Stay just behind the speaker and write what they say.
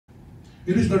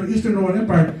It is the Eastern Roman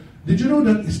Empire. Did you know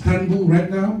that Istanbul right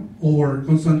now, or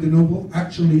Constantinople,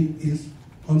 actually is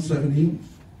on 7 hills?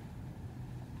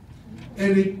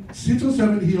 And it sits on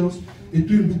 7 hills. It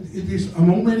is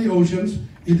among many oceans.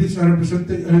 It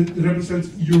represents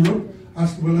Europe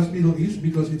as well as Middle East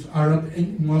because it's Arab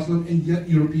and Muslim and yet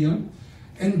European.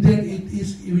 And then it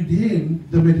is within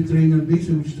the Mediterranean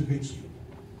basin, which is the Great Sea.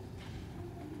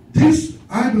 This,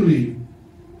 I believe,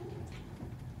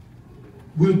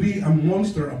 will be a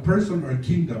monster, a person, or a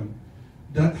kingdom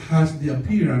that has the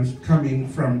appearance coming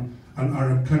from an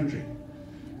Arab country.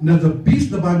 Now, the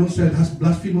beast, the Bible said, has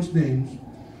blasphemous names,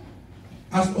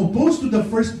 as opposed to the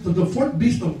fourth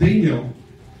beast of Daniel.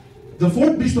 The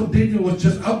fourth beast of Daniel was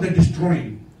just out there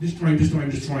destroying.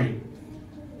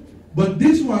 But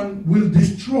this one will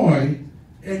destroy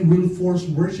and will force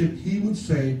worship. He would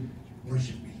say,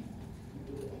 worship me.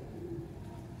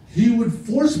 He would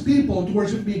force people to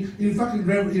worship me. In fact, in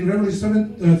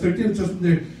Revelation 13, it says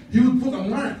there, he would put a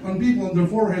mark on people on their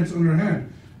foreheads, on their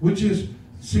hand, which is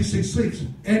 666.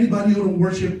 Anybody who don't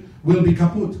worship will be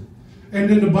kaput. And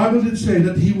then the Bible did say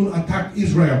that he will attack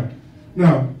Israel.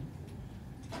 Now,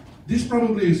 this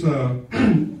probably is a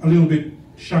little bit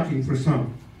shocking for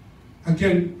some.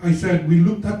 Again, I said we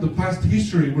looked at the past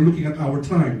history, we're looking at our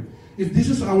time. If this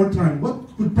is our time, what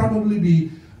could probably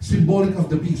be symbolic of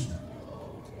the beast?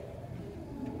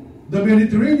 The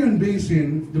Mediterranean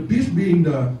basin, the beast being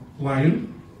the lion,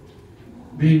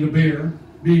 being the bear,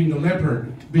 being the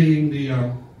leopard, being the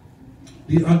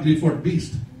ugly fourth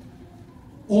beast,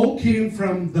 all came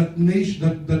from that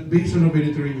nation, that basin of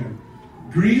Mediterranean.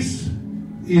 Greece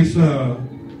is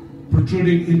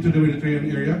protruding into the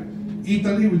Mediterranean area.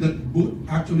 Italy with that boot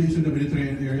actually is in the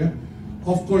Mediterranean area.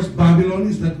 Of course, Babylon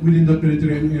is within that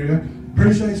Mediterranean area.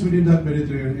 Persia is within that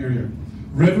Mediterranean area.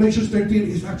 Revelation 13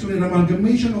 is actually an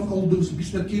amalgamation of all those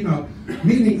beasts that came out,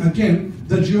 meaning, again,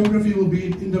 the geography will be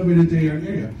in the Mediterranean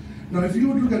area. Now, if you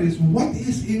would look at this, what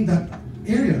is in that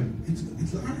area? It's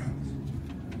the Arabs.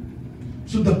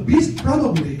 So the beast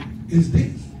probably is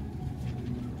this.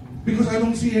 Because I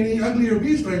don't see any uglier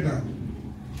beast right now.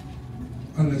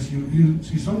 Unless you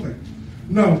see something.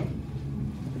 Now,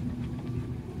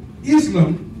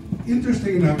 Islam,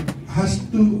 interesting enough,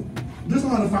 there's a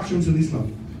lot of factions in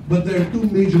Islam, but there are two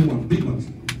major ones, big ones.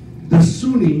 The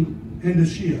Sunni and the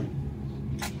Shia.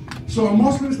 So a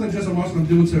Muslim is not just a Muslim,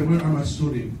 they would say, well, I'm a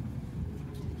Sunni.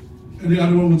 And the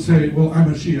other one would say, well, I'm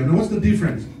a Shia. Now what's the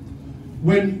difference?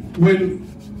 When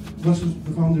what's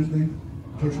the founder's name?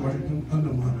 George Washington? No,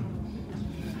 Muhammad.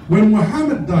 When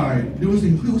Muhammad died, they were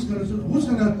saying, who's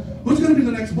gonna be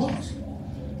the next boss?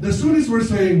 The Sunnis were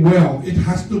saying, well, it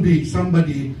has to be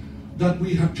somebody that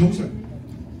we have chosen.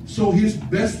 So his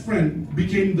best friend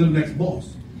became the next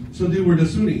boss. So they were the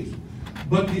Sunnis.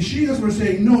 But the Shias were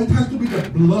saying, no, it has to be the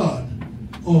blood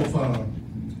of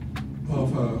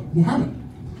Muhammad.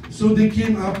 So they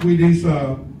came up with his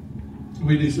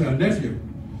nephew.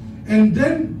 And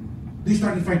then they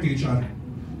started fighting each other.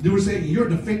 They were saying, you're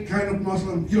the fake kind of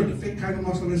Muslim, you're the fake kind of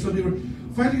Muslim. And so they were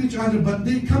fighting each other, but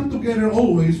they come together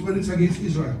always when it's against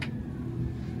Israel.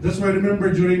 That's why I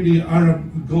remember during the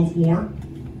Arab Gulf War,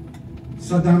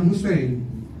 Saddam Hussein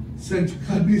sent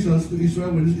missiles to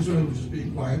Israel when Israel was just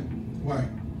being quiet. Why?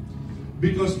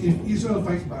 Because if Israel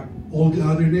fights back, all the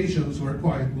other nations who are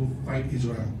quiet will fight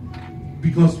Israel.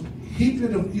 Because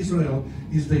hatred of Israel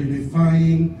is the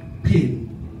unifying pin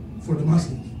for the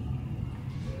Muslims.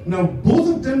 Now, both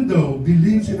of them, though,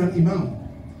 believes in an imam.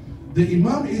 The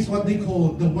imam is what they call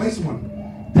the wise one.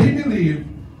 They believe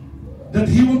that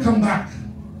he will come back.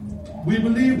 We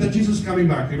believe that Jesus is coming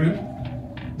back, amen?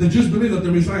 The Jews believe that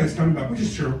the Messiah is coming back, which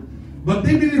is true. But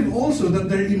they believe also that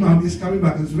their imam is coming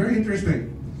back. It's very interesting.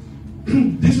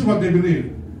 This is what they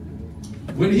believe.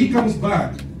 When he comes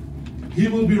back, he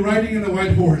will be riding in a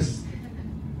white horse.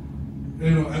 You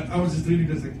know, I was just reading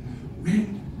this, like,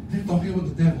 man, they're talking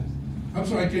about the devil. I'm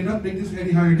sorry, I cannot make this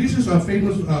any higher. This is a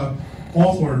famous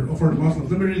author for the Muslims.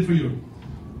 Let me read it for you.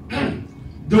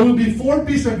 There will be 4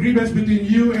 peace agreements between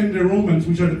you and the Romans,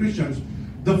 which are the Christians.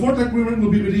 The 4th agreement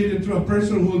will be mediated through a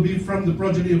person who will be from the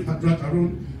progeny of Hadrat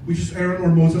Harun, which is Aaron or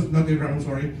Moses, not Abraham, I'm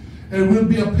sorry, and will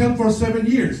be upheld for 7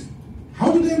 years.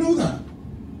 How do they know that?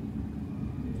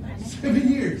 7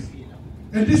 years.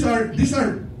 And these are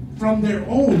from their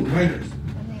own writers.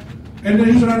 And then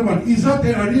here's another one. Izat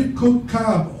Arif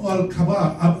Kab al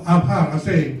Kaba Abhar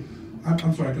saying,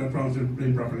 I'm sorry, I cannot pronounce the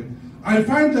name properly. I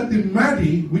find that the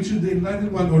Mahdi, which is the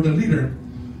enlightened one or the leader,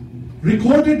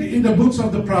 recorded in the books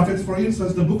of the prophets, for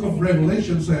instance, the book of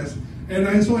Revelation says, and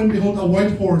I saw and behold a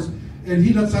white horse, and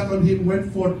he that sat on him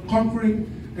went forth conquering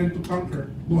and to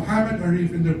conquer. Muhammad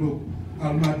Arif in their book,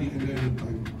 Al-Mahdi in the end of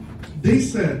time. They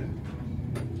said,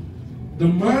 the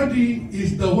Mahdi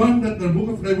is the one that the book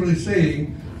of Revelation is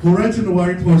saying, who rides in the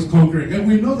white horse conquering. And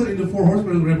we know that in the four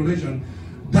horsemen of Revelation,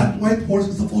 that white horse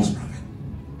is the false prophet.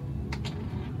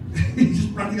 He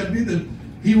just practically admitted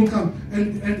he will come.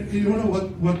 And you know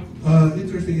what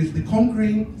interesting is, the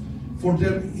conquering for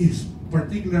them is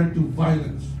particular to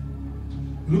violence.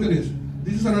 Look at this.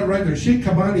 This is another writer, Sheikh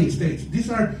Kabani states. These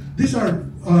are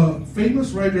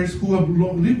famous writers who have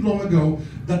lived long ago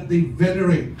that they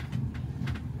venerate.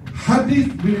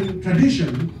 Hadith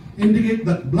tradition indicate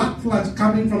that black flags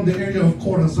coming from the area of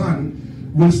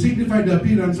Khorasan will signify the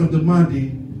appearance of the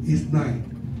Mahdi is nigh.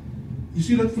 You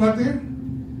see that flag there?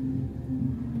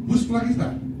 Whose flag is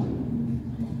that?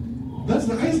 That's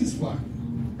the ISIS flag.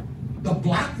 The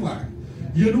black flag.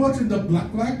 You know what's in the black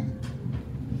flag?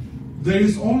 There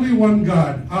is only one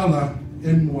God, Allah,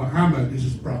 and Muhammad is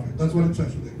his prophet. That's what it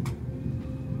says today.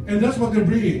 And that's what they're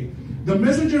bringing. The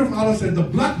messenger of Allah said, the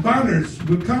black banners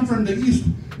will come from the east,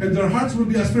 and their hearts will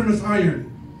be as firm as iron.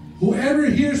 Whoever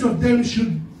hears of them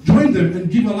should join them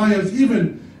and give alliance,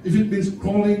 even if it means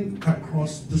crawling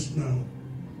across the snow.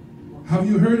 Have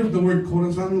you heard of the word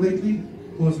Khorasan lately?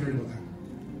 Who has heard of that?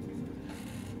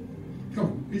 Come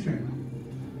on, please share.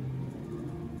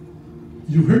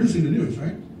 You heard this in the news,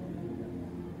 right?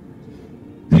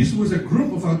 This was a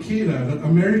group of Al-Qaeda that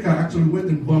America actually went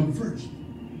and bombed first,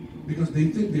 because they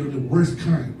think they're the worst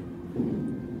kind.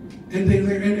 And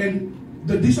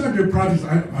these are their projects.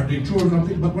 Are they true or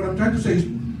something? But what I'm trying to say is,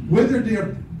 whether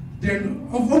they're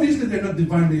obviously they're not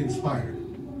divinely inspired.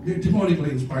 They're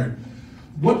demonically inspired.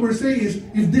 What we're saying is,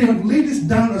 if they have laid this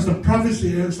down as a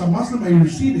prophecy, as a Muslim, I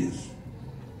receive this,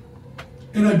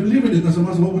 and I believe in it as a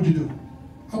Muslim, what would you do?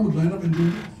 I would line up and do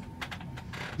this.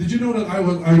 Did you know that I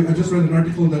just read an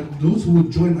article that those who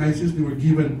would join ISIS, they were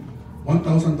given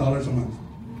 $1,000 a month.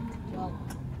 Wow.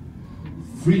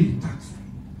 Free, tax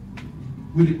free.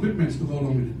 With equipments to go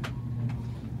along with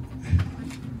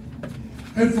it.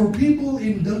 And for people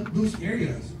in those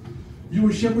areas, you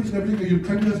were shepherds and everything, and your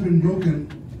country has been broken.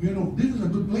 You know, this is a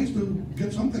good place to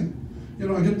get something. You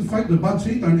know, I get to fight the bad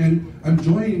Satan, and I'm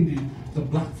joining the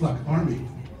Black Flag Army.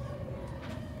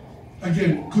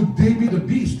 Again, could they be the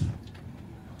beast?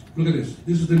 Look at this.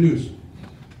 This is the news.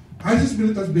 ISIS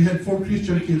militants behead 4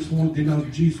 Christian kids who won't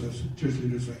denounce Jesus, church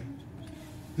leaders say.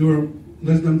 They were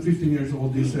less than 15 years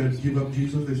old. They said, give up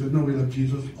Jesus. They said, no, we love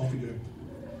Jesus. Off you go.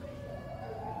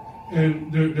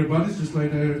 And their bodies just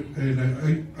like there.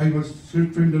 And I was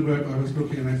surfing the web. I was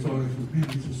looking and I saw it. I said, man,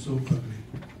 this is so ugly.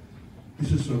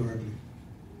 This is so ugly.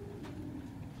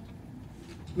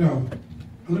 Now,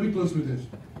 let me close with this.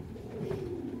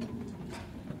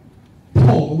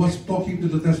 Paul was talking to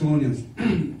the Thessalonians.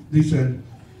 They said,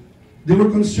 they were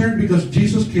concerned because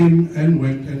Jesus came and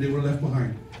went and they were left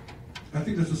behind. I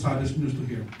think that's the saddest news to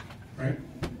hear, right?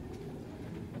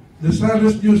 The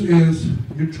saddest news is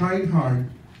you're trying hard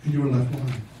and you were left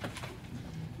behind.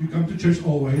 You come to church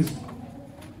always,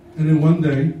 and then one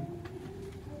day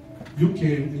you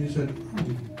came and you said, oh,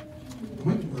 am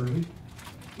I too early?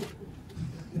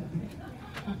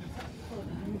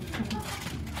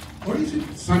 Or is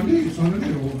it Sunday?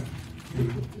 Sunday or what?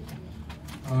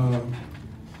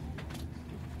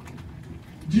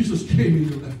 Jesus came and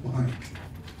you were left behind.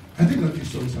 I think that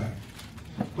is so sad.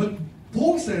 But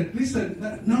Paul said, listen,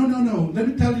 no. Let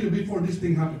me tell you before this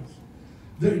thing happens.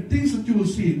 There are things that you will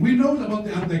see. We know about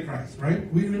the Antichrist,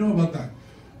 right? We know about that.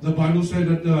 The Bible said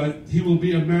that he will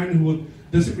be a man who will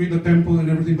desecrate the temple and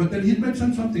everything. But then he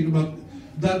mentioned something about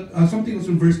that. Something was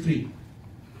in verse 3.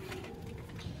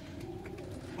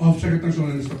 Of 2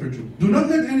 Thessalonians chapter 2. Do not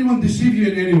let anyone deceive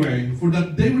you in any way, for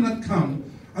that day will not come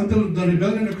until the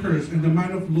rebellion occurs and the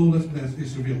man of lawlessness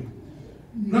is revealed.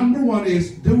 Number one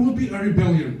is, there will be a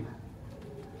rebellion.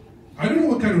 I don't know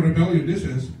what kind of rebellion this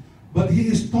is, but he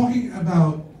is talking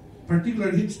about,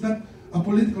 particularly, it's not a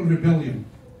political rebellion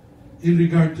in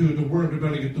regard to the world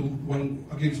rebelling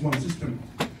against one system.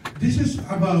 This is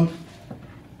about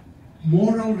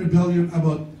moral rebellion,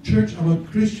 about church, about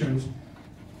Christians,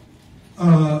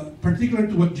 particular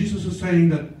to what Jesus is saying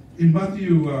that in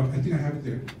Matthew, I think I have it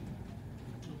there.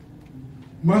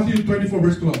 Matthew 24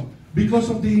 verse 12. Because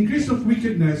of the increase of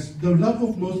wickedness, the love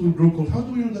of most will grow cold. How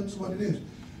do we know that's what it is?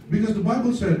 Because the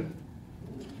Bible said,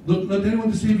 don't let anyone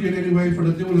deceive you in any way, for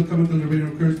that they will not come until the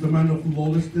rebellion occurs. The man of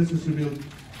lawlessness is revealed.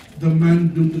 The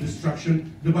man doomed to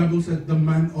destruction. The Bible said, the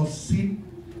man of sin.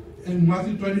 And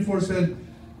Matthew 24 said,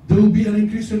 there will be an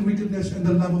increase in wickedness, and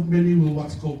the love of many will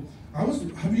wax cold.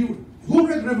 Who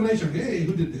read Revelation? Hey,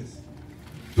 who did this?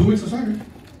 2 weeks ago.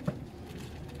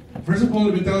 First of all,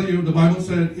 let me tell you, the Bible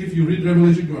said, if you read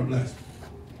Revelation, you are blessed.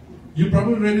 You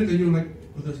probably read it and you're like,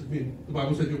 What does it mean? The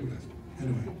Bible said you're blessed.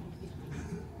 Anyway.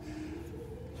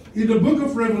 In the book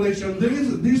of Revelation,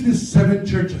 there's these 7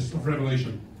 churches of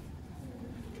Revelation.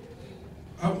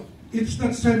 It's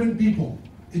not 7 people.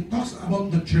 It talks about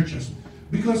the churches.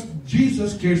 Because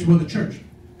Jesus cares about the church.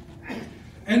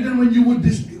 And then when you have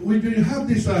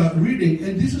this reading,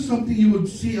 and this is something you would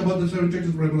see about the 7 churches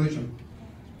of Revelation.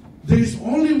 There is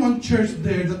only one church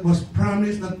there that was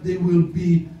promised that they will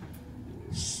be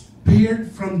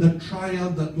spared from the trial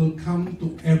that will come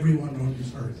to everyone on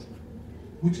this earth,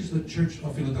 which is the church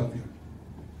of Philadelphia.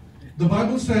 The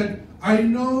Bible said, I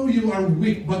know you are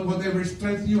weak, but whatever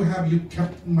strength you have, you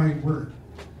kept my word.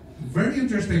 Very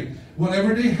interesting.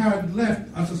 Whatever they had left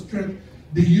as a strength,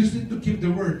 they used it to keep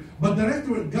the word. But the rest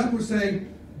of it, God was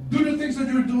saying, do the things that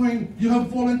you're doing. You have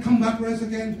fallen, come back, rise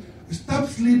again. Stop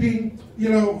sleeping,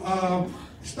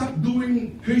 stop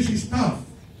doing crazy stuff.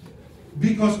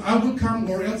 Because I will come,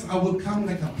 or else I will come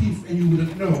like a thief, and you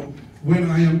wouldn't know when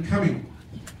I am coming.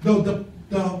 Though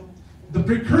the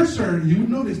precursor, you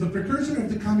notice, the precursor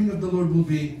of the coming of the Lord will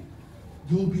be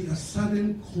a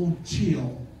sudden cold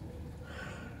chill.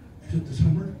 Is it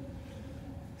December?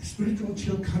 A spiritual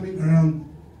chill coming around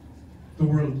the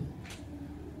world.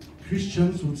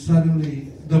 Christians would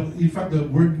suddenly, in fact, the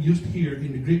word used here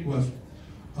in the Greek was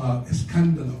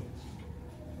scandalo.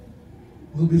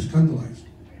 Will be scandalized.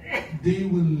 They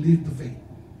will leave the faith.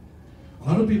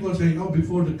 A lot of people are saying,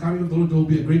 before the coming of the Lord, there will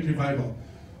be a great revival.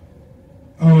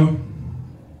 I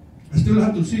still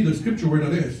have to see the scripture where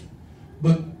that is.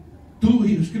 But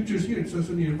 2 scriptures here, it says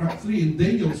in fact 3, and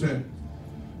Daniel said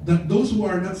that those who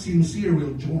are not sincere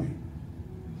will join.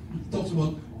 It talks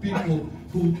about people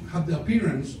who have the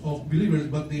appearance of believers,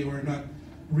 but they were not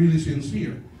really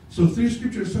sincere. So 3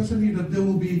 scriptures says in here that there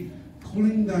will be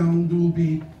cooling down, there will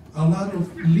be a lot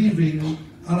of leaving,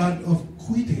 a lot of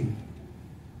quitting.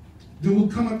 There will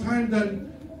come a time that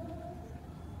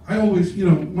I always,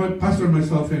 my pastor and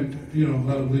myself and, a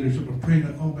lot of leadership are praying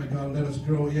that, oh my God, let us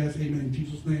grow. Yes, amen, in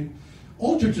Jesus' name.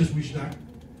 All churches wish that.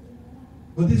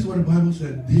 But this is what the Bible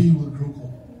said, they will grow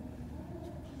cold.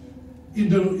 In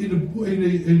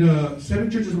the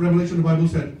 7 churches of Revelation, the Bible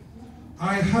said,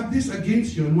 I have this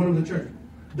against you in one of the church,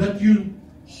 that you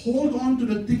hold on to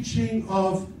the teaching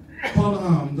of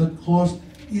Balaam that caused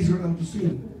Israel to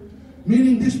sin.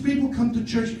 Meaning these people come to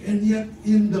church and yet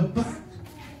in the back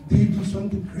they do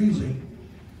something crazy.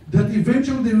 That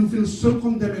eventually they will feel so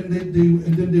condemned and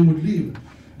then they would leave.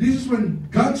 This is when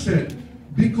God said,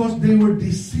 because they were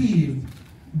deceived,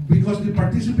 because they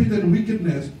participated in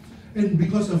wickedness, and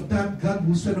because of that, God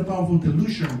will send a powerful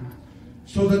delusion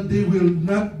so that they will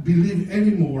not believe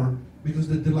anymore because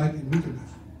they delight in wickedness.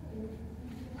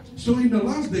 So in the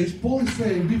last days, Paul is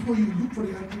saying, before you look for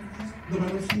the Antichrist, the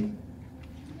man of sin,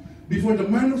 before the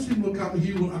man of sin will come,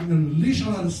 he will unleash a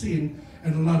lot of sin,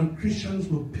 and a lot of Christians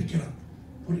will pick it up,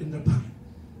 put it in their pocket,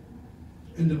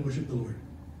 and then worship the Lord.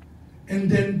 And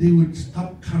then they would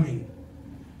stop coming.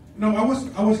 Now I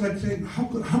was like saying, how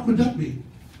could that be?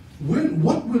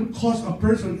 What will cause a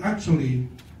person actually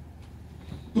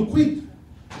to quit?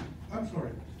 I'm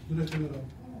sorry, did I turn it off?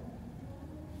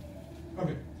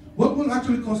 Okay. What will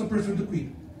actually cause a person to quit?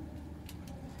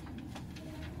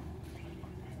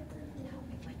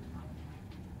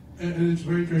 And it's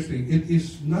very interesting. It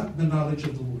is not the knowledge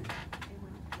of the Lord.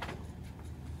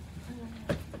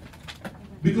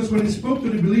 Because when he spoke to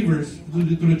the believers, to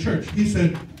the church, he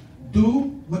said, do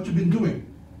what you've been doing.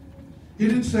 He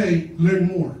didn't say, learn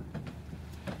more.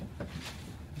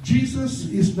 Jesus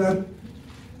is not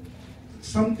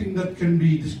something that can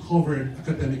be discovered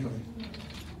academically.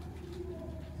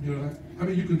 You know that? I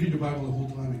mean, you could read the Bible the whole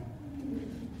time.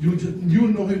 You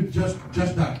know him just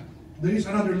that. There is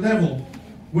another level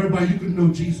whereby you could know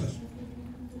Jesus.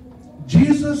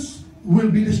 Jesus will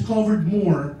be discovered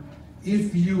more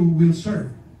if you will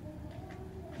serve.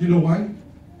 You know why?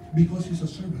 Because he's a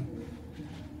servant.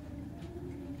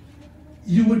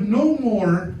 You would know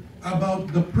more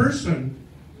about the person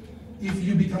if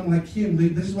you become like him.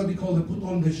 This is what they call the put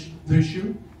on their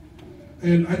shoe.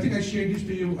 And I think I shared this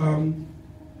to you.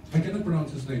 I cannot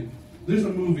pronounce his name. There's a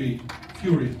movie,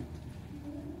 Fury.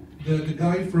 The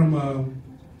guy from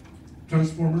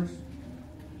Transformers.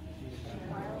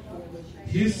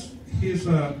 He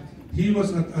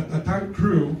was a tank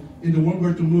crew in the World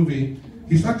War II movie.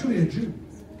 He's actually a Jew.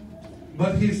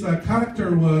 But his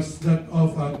character was that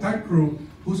of a tank crew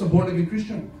who's a born-again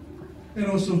Christian. And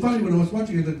it was so funny when I was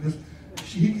watching it, because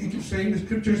he keeps saying the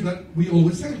scriptures that we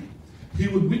always say. He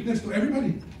would witness to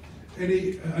everybody. And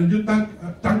a new tank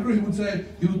crew, he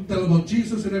would tell about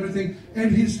Jesus and everything.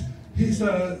 And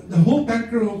the whole tank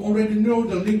crew already know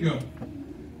the lingo.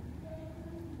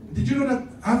 Did you know that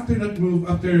after that move,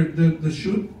 after the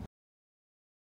shoot,